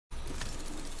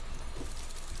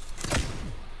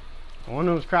One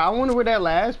of them's cry. I wonder where that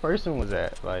last person was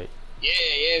at. Like. Yeah,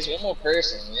 it's one more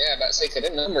person. Yeah, about to say, cause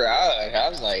that number I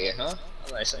was like, huh?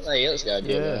 I'm like, somebody else got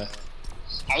good. Yeah.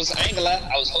 I ain't gonna lie,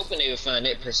 I was hoping they would find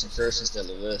that person first instead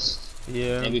of us.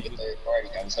 Yeah. Maybe the third party.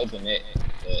 I was hoping that,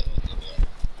 but yeah.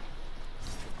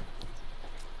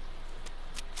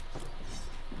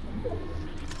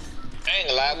 I ain't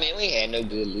gonna lie, man. We ain't had no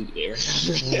good loot there.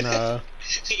 No.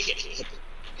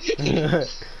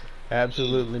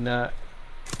 Absolutely not.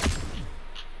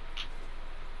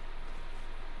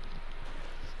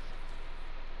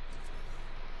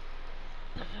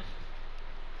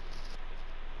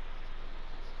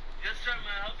 Yes, sir, man.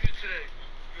 I'll help you today.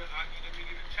 Let me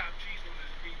get a chopped cheese on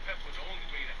this green pepper. The only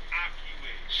way to aki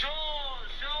it. Sure.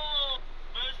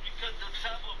 First, because the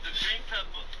top of the green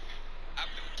pepper. I've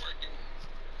been working.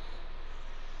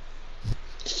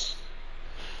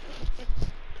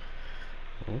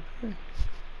 Okay.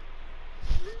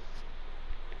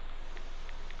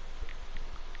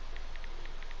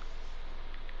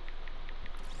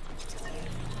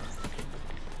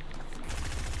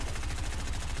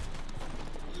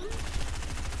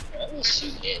 Let me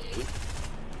shoot that dude.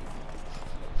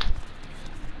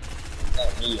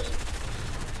 Oh, Neo.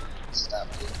 Stop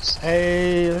this.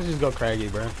 Hey, let's just go Craggy,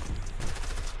 bro.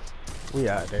 We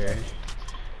out there.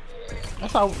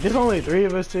 That's how. There's only 3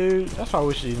 of us, too. That's why I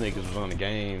wish these niggas was on the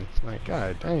game. Like,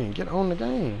 god dang, get on the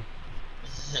game.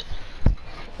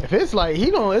 If it's like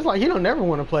it's like he don't never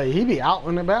want to play. He be out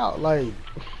and about, like,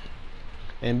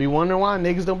 and be wondering why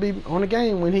niggas don't be on the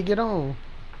game when he get on.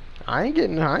 I'm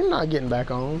not getting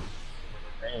back on.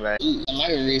 Right. I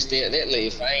might have reached that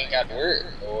late if I ain't got to work,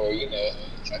 or you know,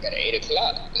 if I got at 8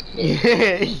 o'clock. Yeah.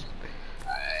 I ain't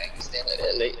staying up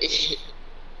that late.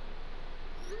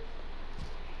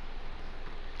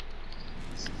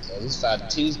 So this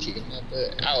 5-2's kicking my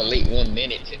butt. I was late 1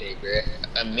 minute today, bruh.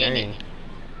 A minute. Dang.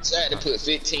 So I had to put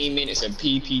 15 minutes of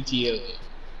PPTO.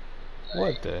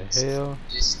 What the hell?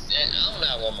 I don't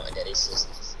know what my daddy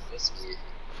says. That's weird.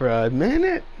 For a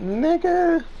minute,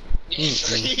 nigga.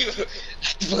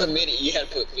 For a minute, you had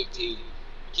to put 15. You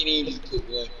can't even just put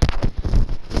 1.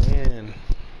 Man.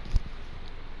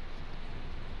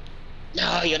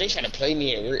 No, yo, they trying to play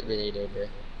me at work today, though, bro.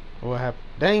 What happened?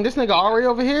 Dang, this nigga already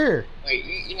over here. Wait,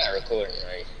 you're not recording,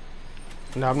 right?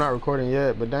 No, I'm not recording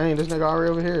yet, but dang, this nigga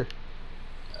already over here.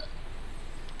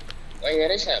 Well, yeah,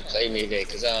 they trying to play me today,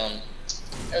 cause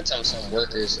every time some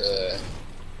workers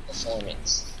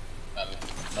performance,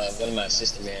 one of my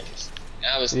assistant managers, and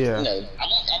I was, you know, I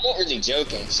wasn't really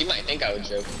joking. She might think I was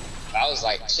joking. But I was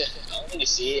like, shit, I don't need to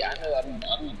see it. I know I'm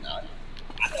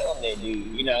that dude.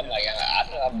 You know, I'm like, I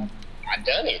know I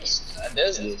done it. I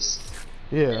does this.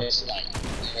 Yeah.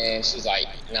 And she's like,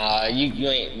 nah, you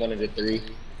ain't one of the 3.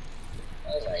 I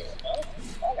was like, oh,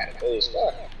 I gotta go as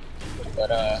far.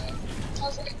 But I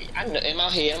was like, I know, in my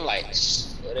head, I'm like,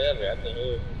 whatever. I've been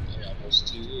here, you know, almost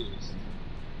 2 years.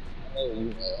 I know,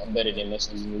 you know, I'm better than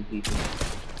most of these new people.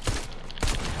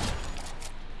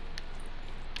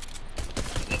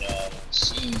 And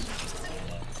she.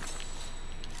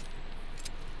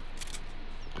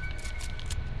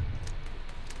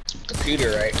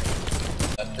 Computer, right?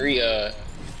 3.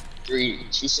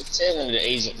 She said one of the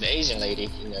Asian lady,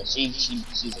 you know, she's in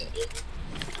there.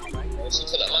 When she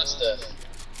pulled up my stuff,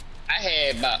 I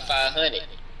had about 500,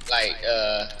 like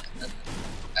an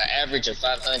average of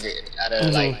 500 out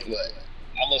of like what,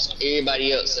 almost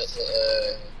everybody else except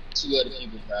for 2 other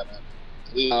people probably.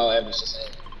 We all average the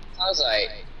same. I was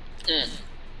like,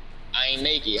 I ain't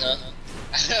make it, huh?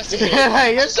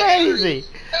 You're crazy.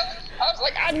 I was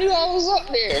like, I knew I was up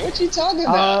there. What you talking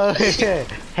about?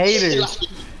 Haters.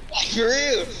 like for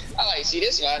real. I like, see,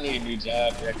 this is why I need a new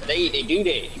job, bro. They do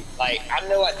that. Like, I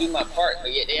know I do my part,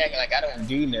 but yet they acting like I don't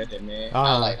do nothing, man.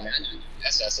 I'm like, man,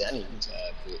 that's what I said. I need a new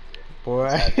job, boy.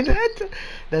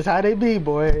 That's how they be,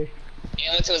 boy. You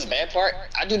know what's the bad part?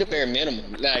 I do the bare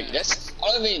minimum. Like, I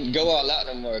don't even go all out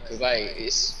no more, cause like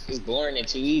it's boring and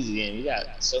too easy, and we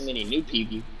got so many new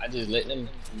people. I just let them,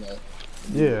 you know.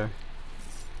 Yeah.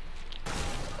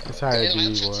 That's how it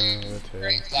be, boy.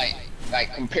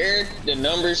 Like compare the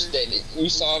numbers that you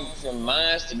saw from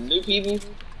mine to new people.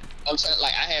 I'm trying,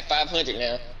 like, I have 500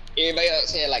 now. Everybody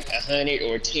else had like 100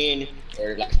 or 10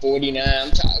 or like 49.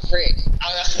 I'm trying to crack.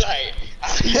 I was like,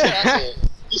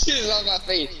 you should have saw my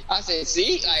face. I said,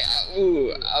 see, like, I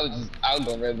was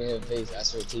gonna rub me in the face. I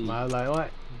swear to you. I was like,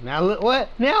 what? Now look what?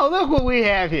 Now look what we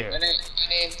have here. And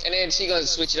then she gonna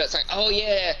switch it up. It's like, oh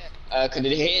yeah, cause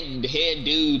the head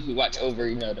dude who watch over,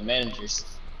 you know, the managers.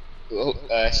 She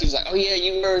was like, oh yeah,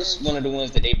 you were one of the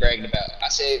ones that they bragged about. I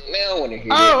said, man, I don't want to hear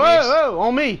that. Oh,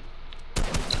 on me.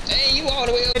 Hey, you all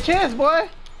the way up. Chance, boy.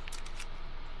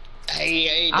 Hey,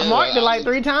 ain't I done marked it. it like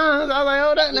 3 times. I was like,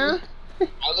 hold up now. I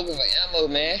was looking for ammo,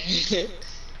 man.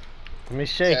 Let me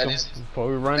shake So them before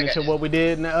we run into what we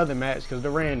did in the other match, because the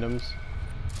randoms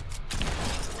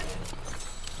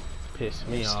pissed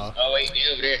me off. Oh wait, they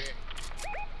over there.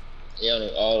 They on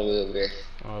all the way over there.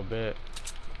 Oh, bet.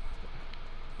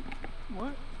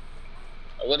 What?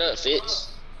 What up,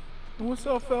 Fitz? What's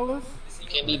up, fellas? You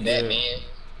can't be Batman.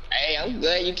 Hey, I'm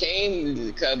glad you came,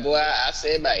 because boy, I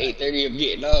said about 8:30 of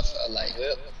getting off. I was like,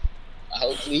 well,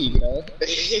 hopefully, you know.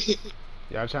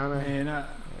 Y'all trying to? Man,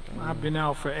 I've been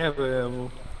out forever, ever.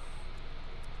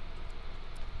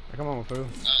 Come on, fool.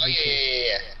 Oh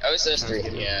yeah. Oh, it's us three.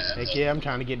 Yeah. Heck yeah, I'm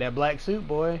trying to get that black suit,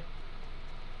 boy.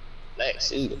 Black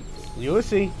suit. You will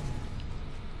see.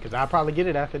 Because I'll probably get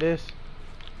it after this.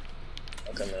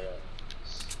 Okay, no.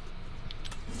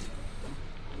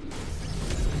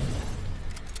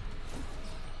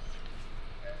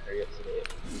 Hurry up for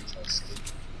that.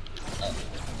 Oh.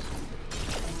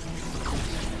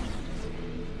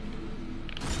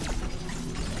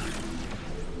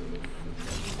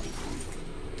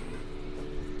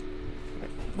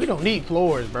 We don't need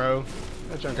floors, bro.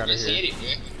 That junk out of Just here. hit it,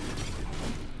 man.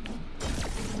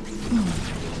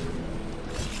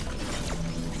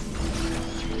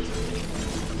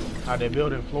 How they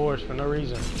building floors for no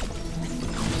reason.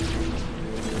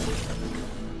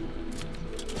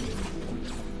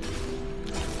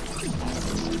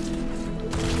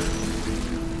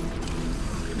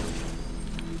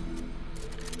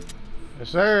 Yes,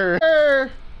 sir.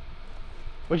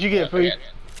 What'd you get, Free?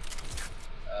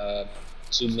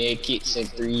 2 med kits and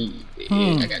 3.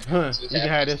 Hmm. I got Huh, 2 you can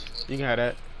have this. You can have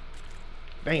that.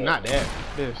 Dang, not that.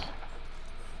 This.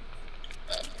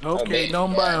 Okay, man.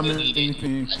 don't Yeah, buy I them do need it.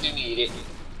 anything. I do need it.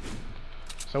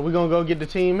 So we gonna go get the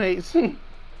teammates? If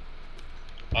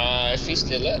he's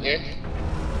still up there.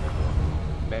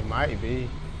 They might be.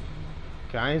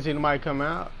 Cause I ain't seen nobody come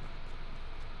out.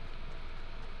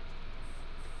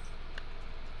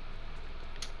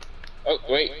 Oh,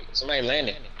 wait. Somebody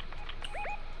landed.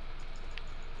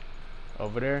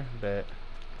 Over there, bet.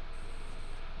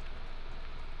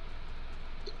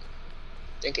 I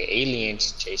think an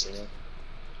alien's chasing him.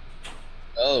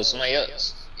 Oh, somebody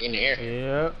else in the air.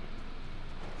 Yep.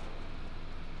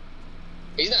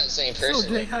 He's not the same So,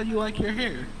 person. Jay, how you like your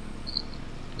hair?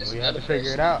 That's We have to another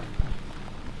figure it person. out.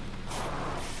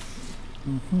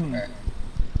 Mm-hmm.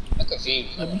 I'm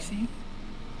confused. Let me see.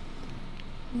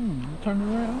 Turn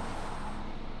around.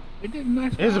 It did a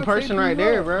nice. There's a person right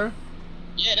there, bro.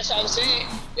 Yeah, that's what I'm saying.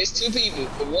 It's 2 people.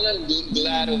 The one of them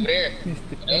glide over there.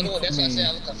 The other one, that's why I said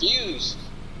I'm confused.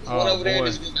 There's one Oh, over there boy.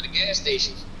 that's going to the gas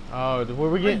station. Oh, where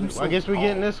we getting? I guess we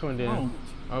getting this one then. Oh.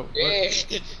 Oh,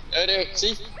 what? Yeah. Over there.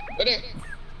 See? Over there.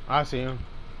 I see him.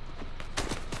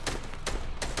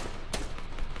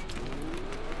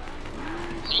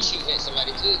 He's shooting at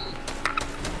somebody too.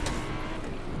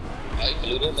 Oh, he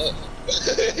blew them up.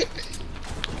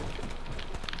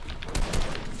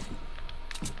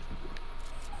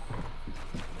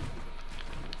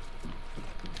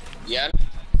 Yeah.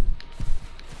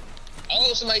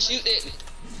 Oh, somebody shoot it.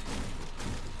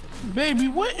 Baby,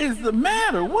 what is the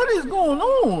matter? What is going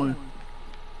on?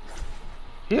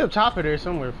 He up top of there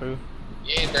somewhere, fool.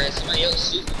 Yeah, bro. Somebody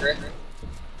else shooting, bro.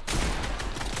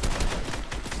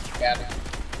 Got it.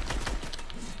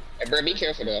 Hey, bro, be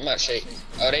careful though. I'm not shaking.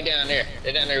 Oh, they down there.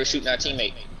 They down there shooting our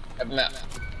teammate. Help them out.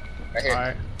 Right here. All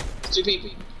right, 2 people.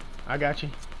 I got you.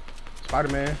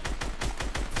 Spider-Man.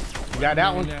 You got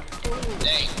that one? Dang.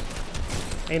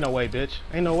 Ain't no way, bitch.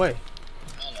 Ain't no way.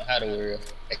 I don't know how to worry.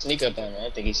 I sneak up on him. I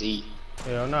don't think he see.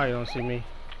 Hell no, you don't see me.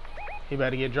 He about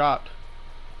to get dropped.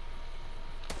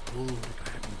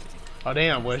 Oh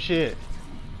damn, well shit.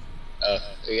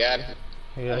 You got him?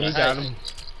 Yeah, he got him.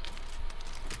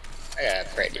 I gotta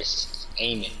practice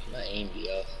aiming. My aim be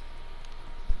off.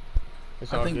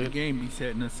 It's I all think the good. game be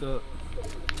setting us up.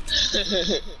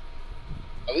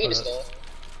 Are we in the storm?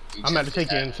 I'm about to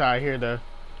take you inside here though.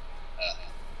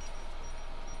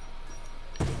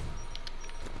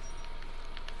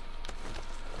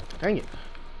 Dang it.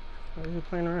 Why is he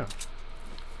playing around?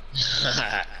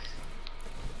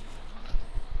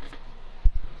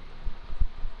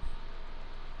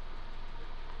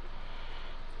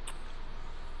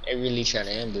 They really trying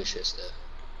to ambush us though.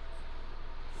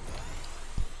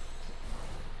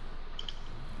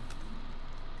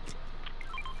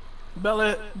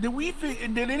 Bella,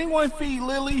 did anyone feed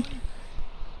Lily?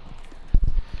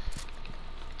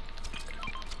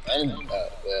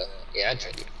 Well, yeah, I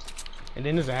drank it. And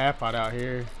then there's a half pot out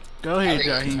here. Go I ahead,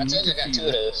 told you Jaheim. I got 2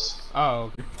 of those. Oh,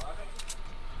 okay.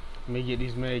 Let me get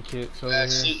these med kits over here.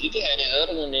 Shoot, you can have the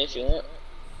other one if you want.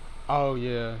 Oh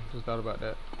yeah, just thought about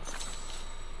that.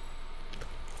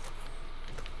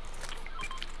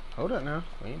 Hold up now.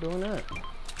 We ain't doing that.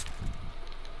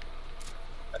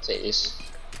 I'll take this.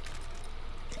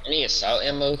 I need assault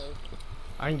ammo.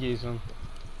 I can get some.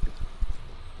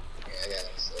 Yeah, I got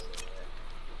assault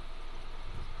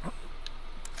ammo.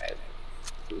 Alright.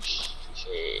 Push.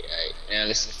 Alright, now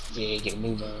let's get a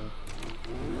move on.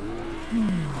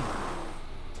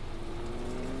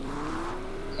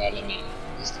 Calling me.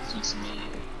 Just to fix me.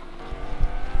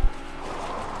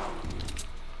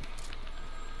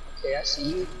 Okay, I see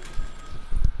you.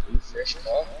 New fresh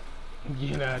car.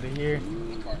 Get out of here.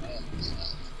 Car now.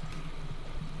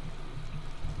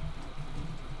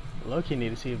 Look, you need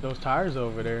to see if those tires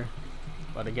over there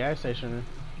by the gas station.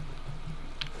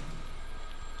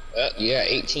 Yeah,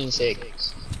 18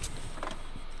 seconds.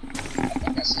 I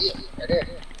think I see it right there.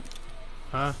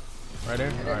 Huh? Right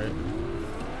there? Alright.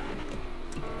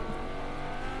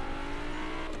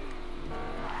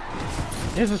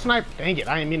 There's a sniper. Dang it,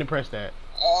 I didn't mean to press that.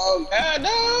 Oh God,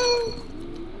 no!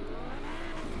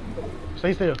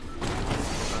 Stay still.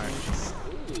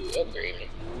 Ooh, upgrade.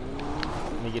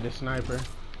 Let me get this sniper.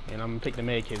 And I'm gonna pick the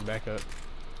med kits back up.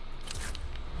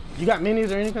 You got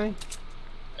minis or anything?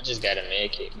 I just got a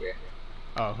med kit, bro.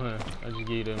 Oh, huh. I'll just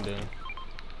give you them then.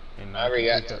 And I already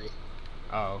got 3.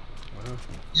 Oh, well.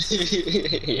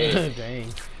 Yeah.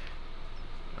 Dang.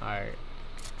 Alright.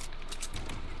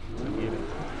 Get it.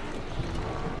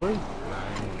 Blue? Nah, I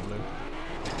ain't want blue.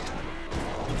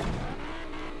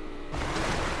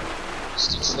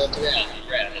 Stick stuff around.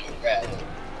 Grab it.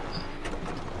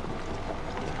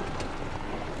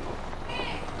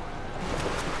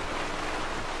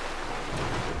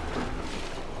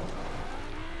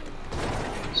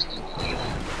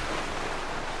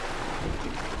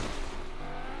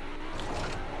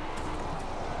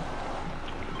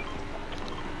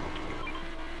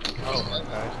 Oh my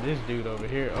gosh, this dude over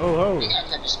here. Oh, He got a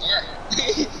purple scar.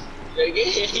 Hey,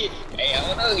 I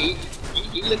don't know.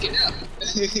 He looking up.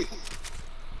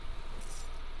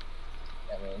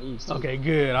 Yeah, man, these two. okay,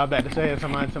 good. I was about to say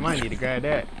somebody need to grab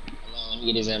that. Hold on, let me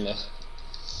get his ammo.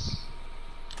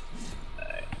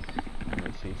 Alright. Let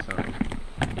me see something.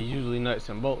 It's usually nuts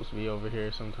and bolts be over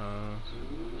here sometimes.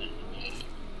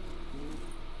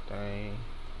 Dang.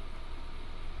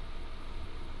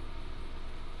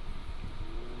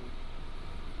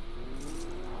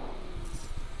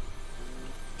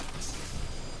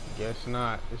 Guess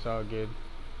not. It's all good.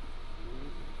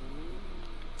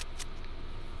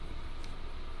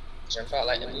 Jump out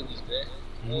like the movies, bro.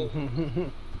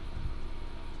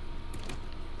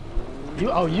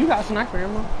 You got sniper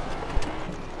ammo?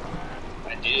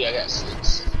 I do. I got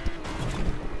 6.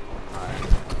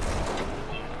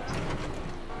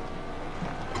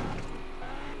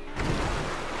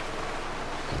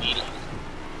 Need it.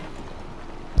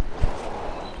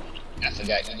 I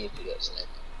forgot you need to pick up sniper.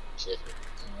 Shit.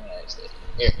 Alright, stay.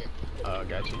 Here.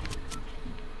 Got you.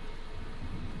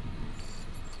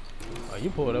 Oh, you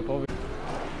pulled up over.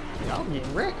 Y'all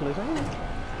getting reckless, ain't it?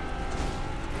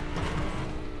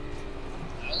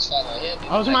 I was following him.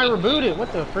 Oh, somebody rebooted.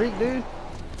 What the freak, dude?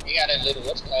 He got a little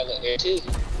what's called up there too.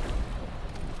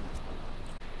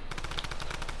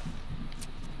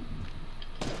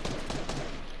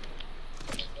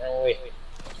 Wrong way.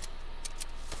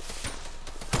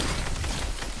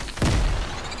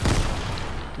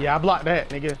 Yeah, I blocked that,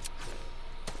 nigga.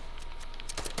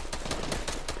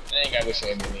 I think I wish I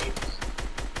had been eat.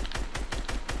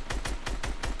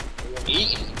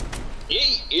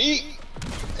 Eat.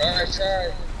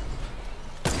 Charge.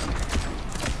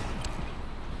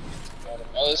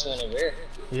 Oh, this one over here.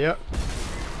 Yep.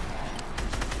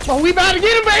 Oh, we about to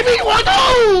get him, baby! What?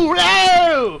 Oh,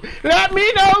 no! Let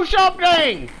me know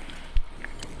something!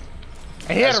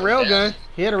 And he had a railgun.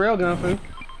 He had a railgun, fool.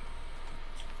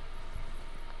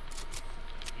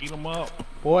 Eat them up.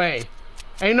 Boy.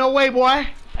 Ain't no way, boy.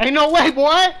 Ain't no way,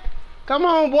 boy. Come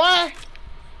on, boy.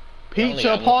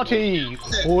 Pizza party.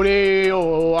 Ode,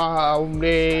 oh,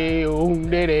 onde,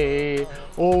 onde,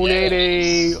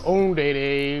 onde,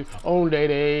 onde,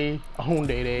 onde,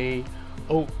 onde,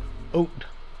 oh, oh.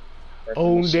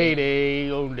 On day day,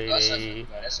 boy,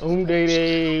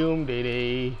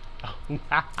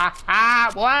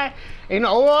 ain't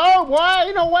no, boy,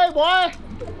 ain't no way, boy.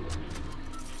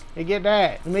 Let me get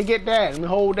that. Let me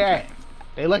hold that.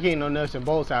 They lucky ain't no nuts and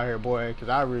bolts out here, boy, cause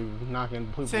I really knocking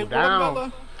people Say down.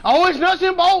 what, Oh, it's nuts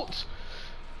and bolts.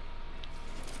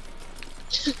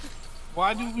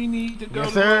 Why do we need to go? Yes,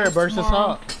 to sir. Lowe's Burst us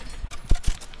tomorrow? up.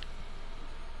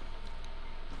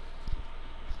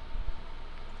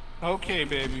 Okay,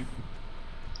 baby.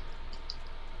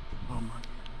 Oh my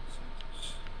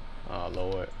goodness. Oh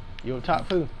Lord, you up top,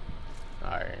 food? All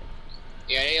right.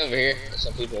 Yeah, they over here. There's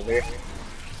some people over here.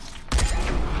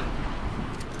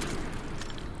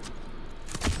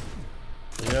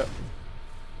 Yep.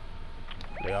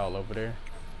 They all over there.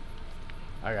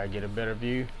 I gotta get a better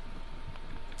view.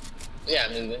 Yeah,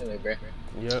 I mean, anyway, bro.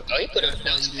 Yep. Oh, he put a That's why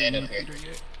bounce you pad didn't up meet here. Peter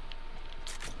yet?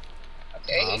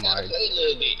 Okay, I you gotta might. play a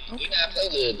little bit. You gotta play a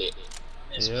little bit.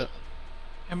 Yep.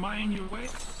 Am I in your way?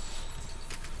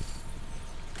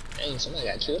 Dang, somebody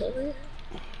got killed over here?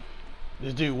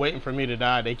 This dude waiting for me to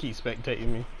die. They keep spectating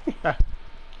me.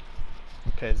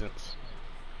 Peasants.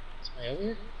 Somebody over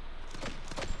here?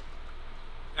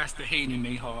 That's the hate in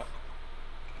their heart.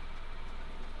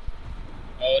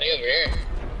 Oh, they over here.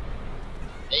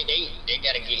 They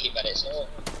gotta get hit by that sword.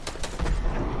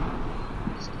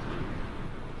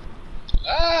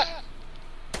 Ah!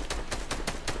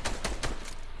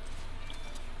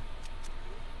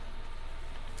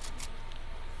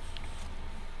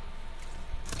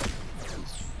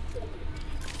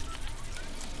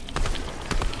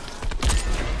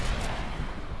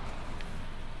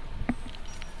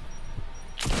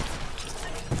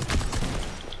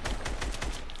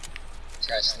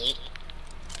 Try to sneak.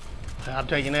 I'm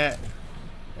taking that.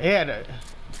 Yeah, that.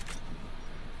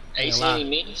 Hey, you Ain't see lie.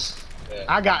 any minis? Yeah.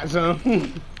 I got some.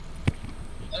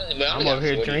 But I'm only got over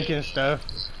here 40. drinking stuff.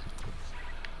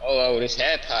 Oh, this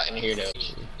hat pot in here though.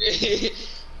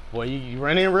 Boy, you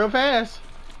run in real fast.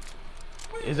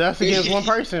 It's us against one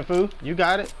person, fool. You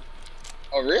got it.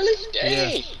 Oh, really?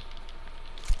 Dang. Yeah.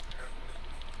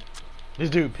 This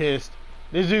dude pissed.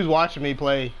 This dude's watching me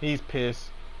play. He's pissed.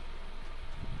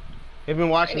 They've been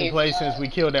watching me play since we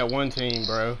killed that one team,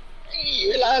 bro. You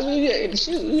realize we didn't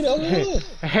shoot, you know?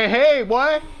 Hey, hey,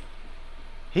 boy.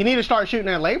 He need to start shooting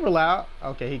that labor loud.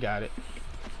 Okay, he got it.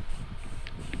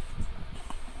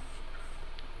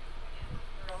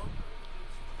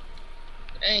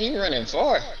 Dang, he running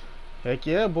far. Heck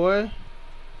yeah, boy.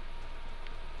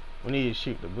 We need to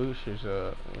shoot the boosters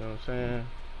up. You know what I'm saying?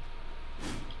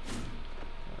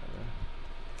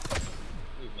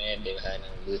 You man, they behind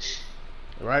the bush.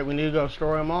 Right, we need to go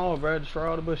destroy them all, bro. Destroy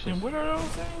all the bushes. And what are those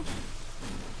things?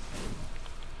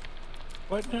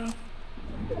 What now?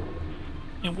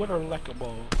 And what are Lekka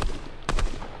balls?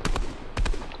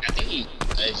 I think he.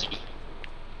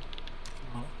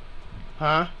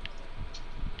 Huh?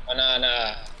 Oh,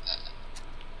 nah.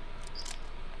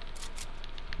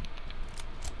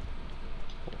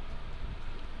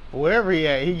 Wherever he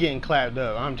at, he getting clapped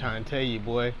up. I'm trying to tell you,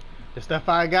 boy. The stuff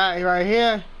I got right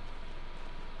here,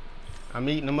 I'm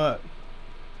eating them up.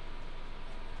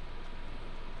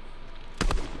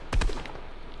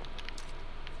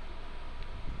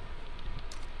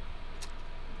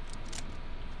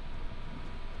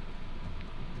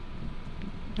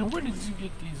 And where did you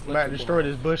get these I'm about to Lekka destroy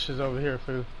balls? these bushes over here,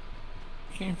 fool.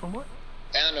 Came from what?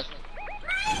 Found him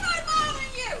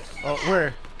Oh,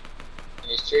 where? in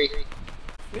his tree.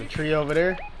 The tree over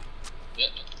there? Yep.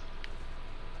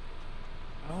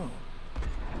 Oh.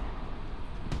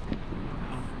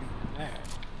 That.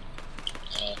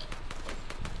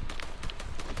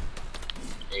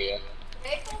 There you go.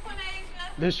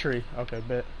 This tree. Okay,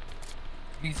 bet.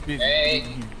 He's busy. Hey.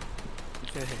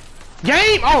 Okay.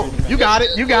 Game! Oh, you got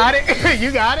it. You got it.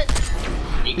 You got it.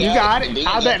 You got it.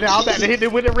 I bet to hit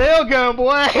it with the rail gun,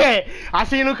 boy. I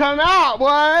seen him come out,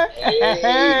 boy.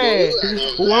 Hey,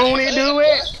 won't he do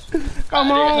it?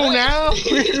 Come on now.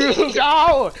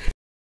 Oh,